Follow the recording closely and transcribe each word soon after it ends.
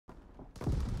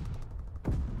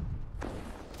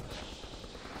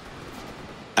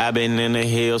I've been in the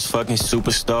hills, fucking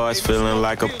superstars, feeling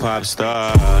like a pop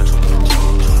star.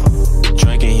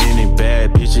 Drinking any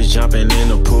bad bitches, jumping in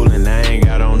the pool, and I ain't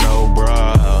got on no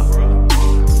bra.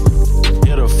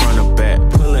 Hit her front or back,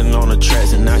 pulling on the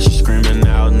tracks, and now she screaming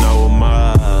out no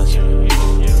more.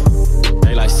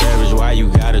 They like Savage, why you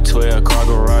got a 12-car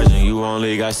garage and you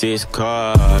only got 6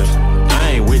 cars?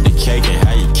 I ain't with the cake and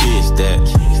how you kiss that.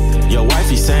 Your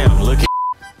wifey say I'm looking.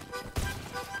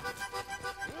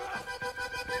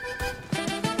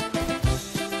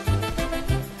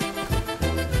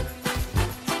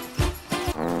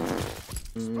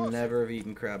 Never have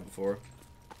eaten crab before.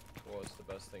 Well, it's the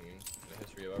best thing in the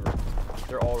history of ever.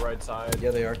 They're all right side.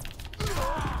 Yeah, they are.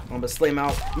 I'm gonna slay him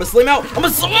out. I'm gonna slay him out. I'm gonna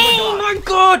slay. Oh my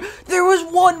god! There was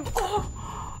one. Oh,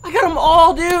 I got them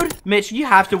all, dude. Mitch, you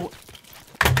have to.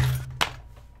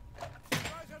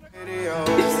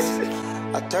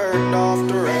 I turned off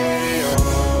the radio.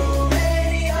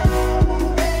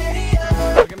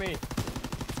 Look at me.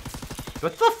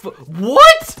 What the f?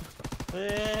 What?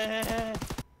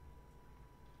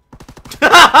 I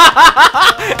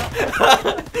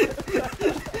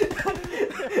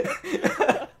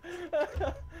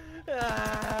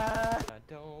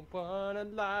don't want a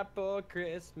lot for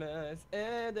Christmas,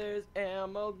 and there's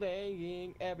ammo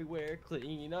laying everywhere.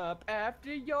 Clean up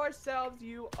after yourselves,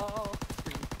 you all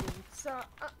freaking suck.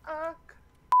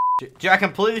 Dude, I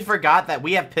completely forgot that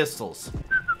we have pistols.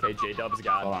 Okay, J-Dub's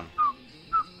got. Hold on.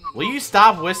 Will you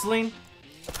stop whistling?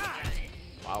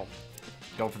 Wow.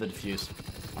 Going for the defuse.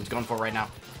 I'm just going for it right now.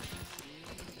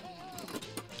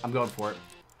 I'm going for it.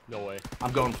 No way.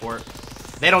 I'm going for it.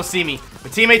 They don't see me. My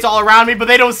teammates all around me, but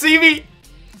they don't see me.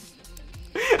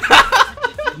 No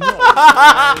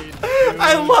way,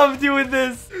 I love doing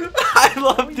this. I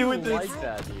love doing this. Like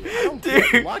that, dude. I don't Dude.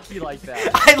 get lucky like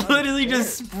that. I literally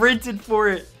just sprinted for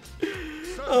it.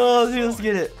 Oh, dude, let's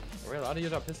get it. Are we allowed to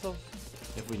use our pistols?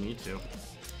 If we need to.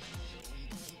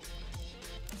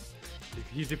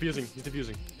 He's defusing. He's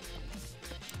defusing.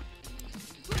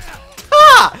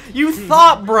 Ah! You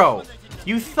thought, bro.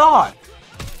 You thought.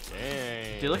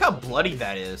 Dang. Dude, look how bloody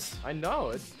that is. I know.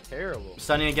 It's terrible.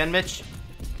 Stunning again, Mitch.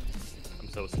 I'm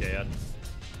so scared.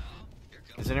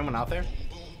 Is anyone out there? I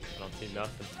don't see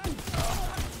nothing.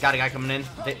 Got a guy coming in.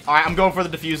 Alright, I'm going for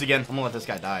the defuse again. I'm gonna let this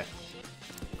guy die.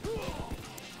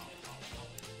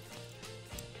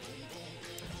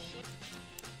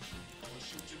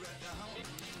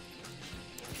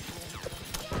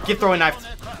 Get throwing knife.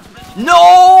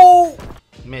 No!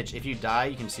 Mitch, if you die,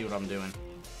 you can see what I'm doing.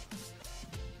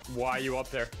 Why are you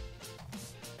up there?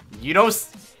 You don't.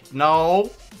 No.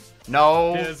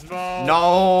 No. Dysmo.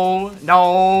 No.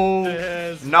 No.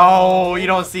 Dysmo. No. You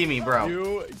don't see me, bro.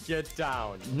 You get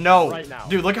down. No. Right now.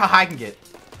 Dude, look how high I can get.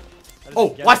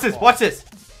 Oh, watch this. Watch this.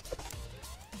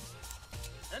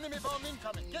 Enemy bomb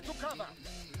incoming. Get to cover.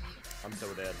 I'm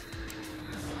so dead.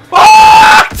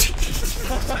 Ah!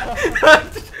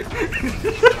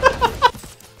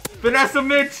 Finesse him,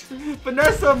 Mitch.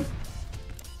 Finesse him.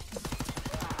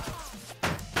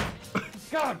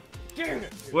 God damn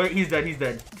it. Wait, he's dead. He's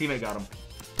dead. Teammate got him.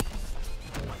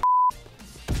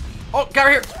 Oh, got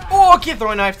her here. Oh, I can't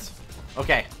throw knives.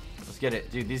 Okay, let's get it.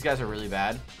 Dude, these guys are really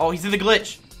bad. Oh, he's in the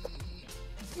glitch.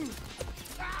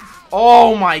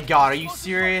 Oh my god, are you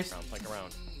serious?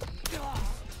 Around.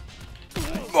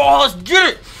 Oh, let's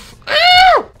get it.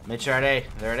 Ew! Mitch, they're at A.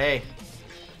 They're at A.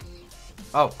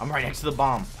 Oh, I'm right next to the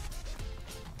bomb.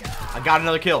 I got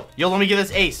another kill. Yo, let me get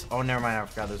this ace. Oh, never mind. I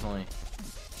forgot there's only...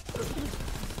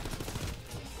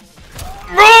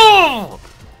 Bro!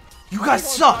 You guys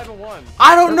suck.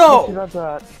 I don't know. Oh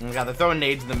my god, they're throwing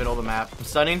nades in the middle of the map. I'm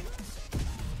stunning.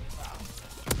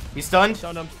 He's stunned.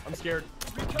 Stunned him. I'm scared.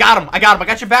 Got him. I got him. I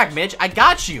got your back, Mitch. I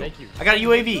got you. Thank you. I got a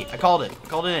UAV. I called it. I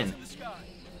called it in.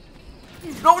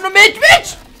 No, no, Mitch,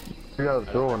 Mitch! You gotta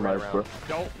throw a knife, bro.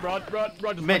 Don't run. Just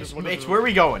Mitch, run, Mitch, where are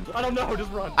we going? I don't know.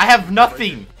 Just run. I have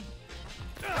nothing.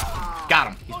 Got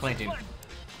him. He's planting.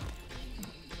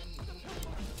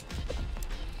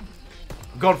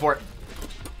 I'm going for it.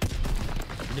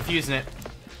 I'm defusing it.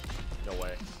 No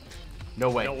way. No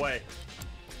way. No way.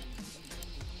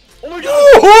 Oh my god!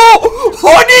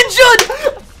 Oh, ninja!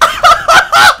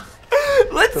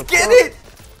 Let's get it!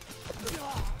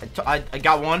 I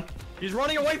got one. He's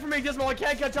running away from me, Dysmo. I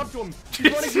can't catch up to him.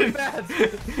 He's running too fast.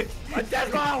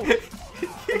 Dysmo!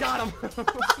 I got him.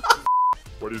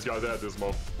 Where these guys at,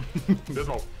 Dysmo?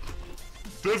 Dysmo!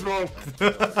 Dysmo!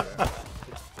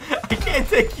 I can't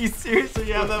take you seriously,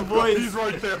 you have that voice. He's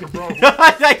right there, bro.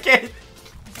 I can't.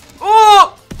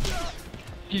 Oh!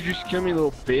 You just kill me,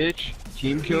 little bitch.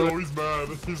 Team kill. Oh, he's mad.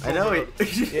 He's so I know mad.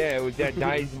 it. Yeah, with that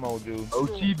Dysmo, dude.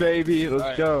 OT, baby.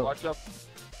 Let's go. Watch up.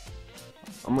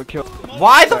 I'm gonna kill.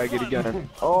 Why the Get again.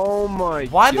 Oh my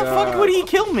god. Why the fuck would he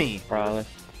kill me? Probably.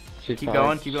 Keep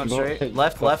going straight.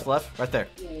 Left, right there.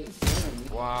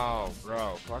 Wow,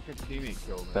 bro. Fucking teammate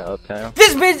killed me. Uptown.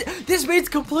 This man's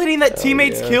complaining that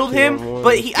teammates yeah, killed him, team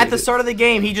but he at the start of the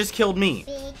game he just killed me.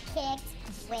 Big kicks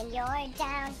when you're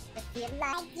down, but feel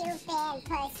like you've been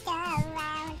pushed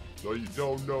around. So you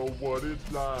don't know what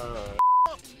it's like.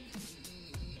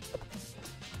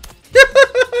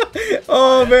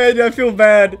 Oh man, I feel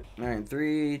bad. Alright,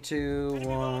 3, 2,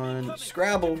 1,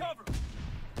 Scrabble.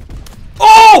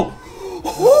 Oh!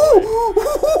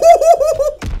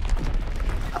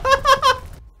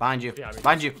 Behind you.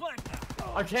 Behind you.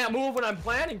 I can't move when I'm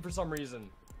planning for some reason.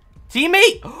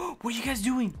 Teammate! What are you guys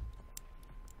doing?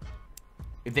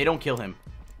 If they don't kill him.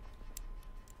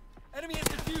 Enemy has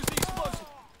defused the explosion.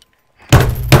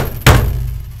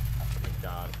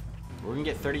 God. We're gonna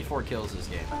get 34 kills this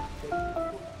game.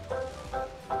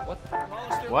 What?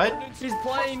 What? He's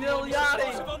playing Nil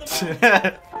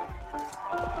Yachty.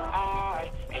 I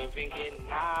ain't been getting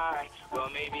high. Well,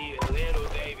 maybe a little,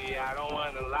 baby. I don't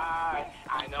wanna lie.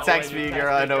 I know Text me,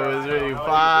 girl. I know it's really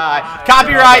fine.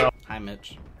 Copyright! Hi,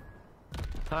 Mitch.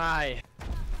 Hi.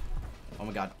 Oh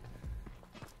my god.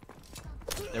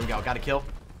 There we go. Got a kill.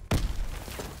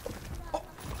 Oh.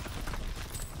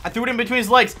 I threw it in between his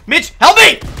legs. Mitch, help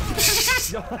me!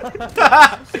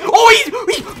 Oh, he's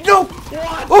no!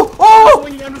 What? Oh!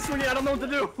 I'm swinging. I don't know what to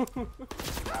do.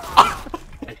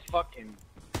 It's fucking.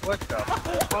 What the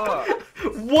fuck?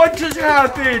 What just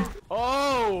happened?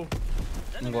 Oh.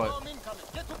 What?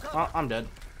 Oh, I'm dead.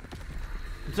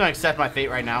 I'm just gonna accept my fate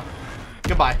right now.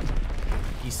 Goodbye.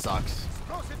 He sucks.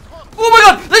 Oh my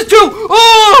god! There's two!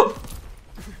 Oh!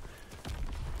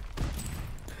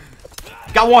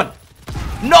 Got one.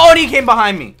 No, and he came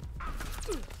behind me.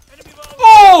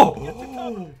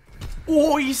 Oh!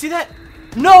 Oh, you see that?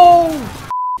 No!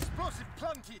 Explosive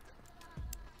planted.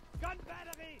 Gun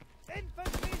battery.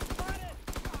 Infantry spotted.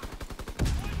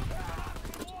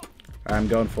 I'm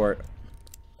going for it.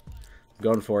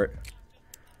 Going for it.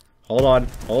 Hold on.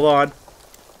 Hold on.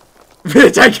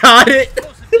 Bitch, I got it!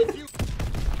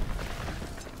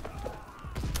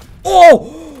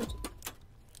 Oh!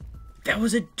 That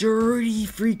was a dirty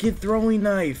freaking throwing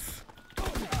knife.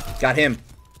 Got him.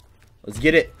 Let's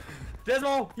get it.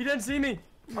 Dysmo, he didn't see me.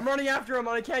 I'm running after him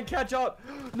and I can't catch up.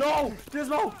 No,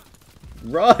 Dysmo.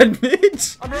 Run,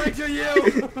 bitch. I'm running to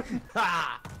you.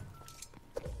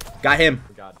 Got him.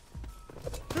 Oh god.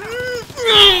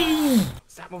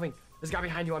 Stop moving. There's a guy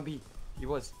behind you on B. He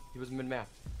was mid-map.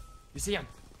 You see him?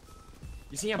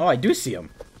 You see him? Oh, I do see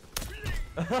him.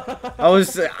 I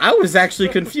was actually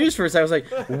confused first. I was like,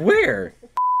 where?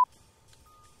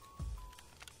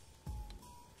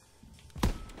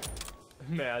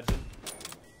 Imagine.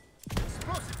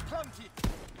 Explosive planted.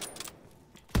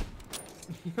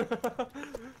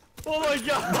 Oh my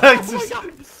god. That's Oh my just-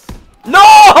 god.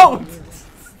 No!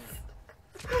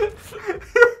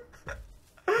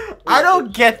 I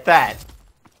don't get that.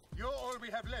 You're all we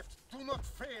have left. Do not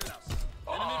fail us.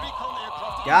 Enemy recon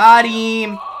aircraft. Got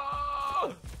him.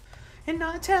 And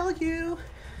I'll tell you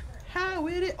how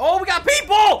it is. Oh, we got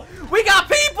people! We got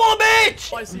people,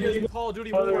 bitch! I see his Call of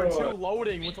Duty World War II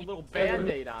loading with a little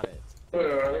band-aid on it.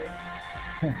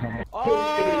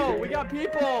 Oh, we got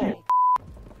people!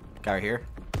 Guy right here.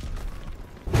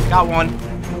 Got one.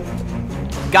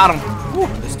 Got him. Woo,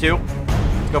 there's two.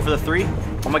 Let's go for the 3.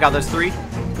 Oh my god, there's 3.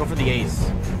 Go for the ace.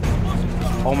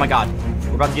 Oh my god.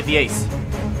 We're about to get the ace.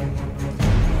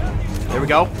 There we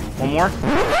go. One more.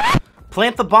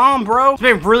 Plant the bomb, bro. This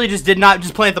man really just did not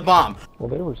just plant the bomb. Well,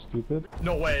 they were stupid.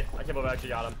 No way. I can't believe I actually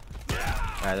got him.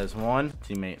 Alright, there's one.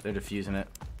 Teammate, they're defusing it.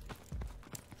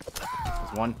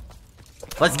 There's one.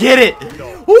 Let's get it!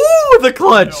 No. Ooh, the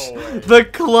clutch! No The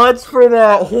clutch for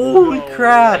that. Holy No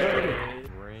crap. way.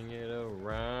 Bring it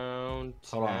around.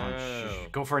 Hold on. town. Shh.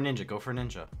 Go for a ninja. Go for a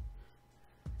ninja.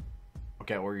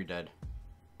 Okay, or you're dead.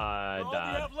 I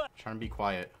died. Trying to be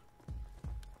quiet.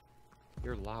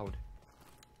 You're loud.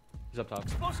 He's up top.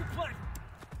 Explosive plant.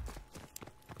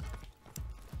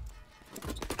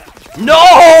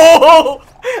 No!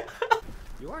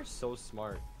 You are so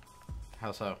smart.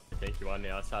 How so? I think you on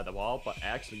the outside of the wall, but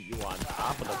actually you on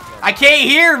top of the floor. I can't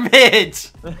hear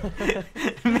Mitch!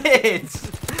 Mitch!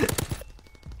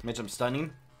 Mitch, I'm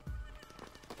stunning.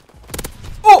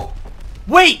 Oh!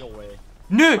 Wait! No way.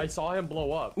 No! I saw him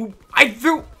blow up. I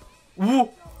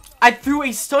threw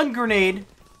a stun grenade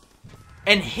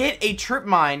and hit a trip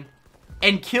mine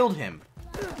and killed him.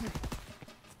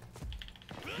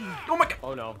 Oh my god.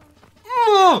 Oh no.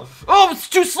 Oh, it's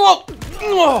too slow.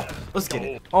 Oh, let's get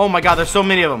it. Oh my god, there's so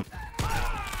many of them.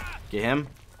 Get him.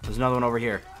 There's another one over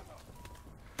here.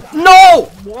 No!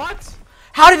 What?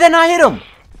 How did that not hit him?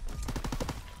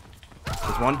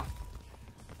 There's one.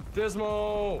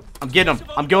 Dysmo. I'm getting him.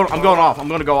 I'm going off. I'm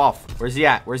gonna go off. Where's he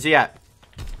at? Where's he at?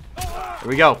 Here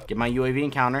we go. Get my UAV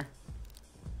encounter.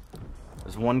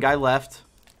 There's one guy left.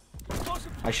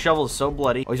 My shovel is so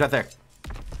bloody. Oh, he's right there.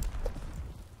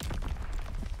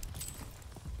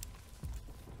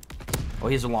 Oh,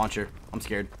 he has a launcher. I'm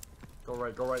scared. Go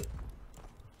right, go right.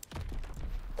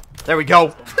 There we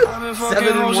go. I've been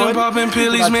fucking hoes and popping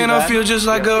pillies, Not too man. bad. I feel just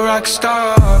like a rock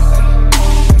star. All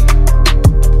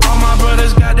my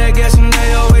brothers got that gas and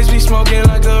they always be smoking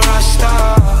like a rock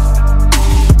star.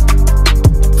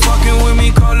 Fucking with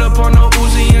me, call up on the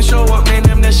Uzi and show up, man.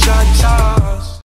 Them the shot toss.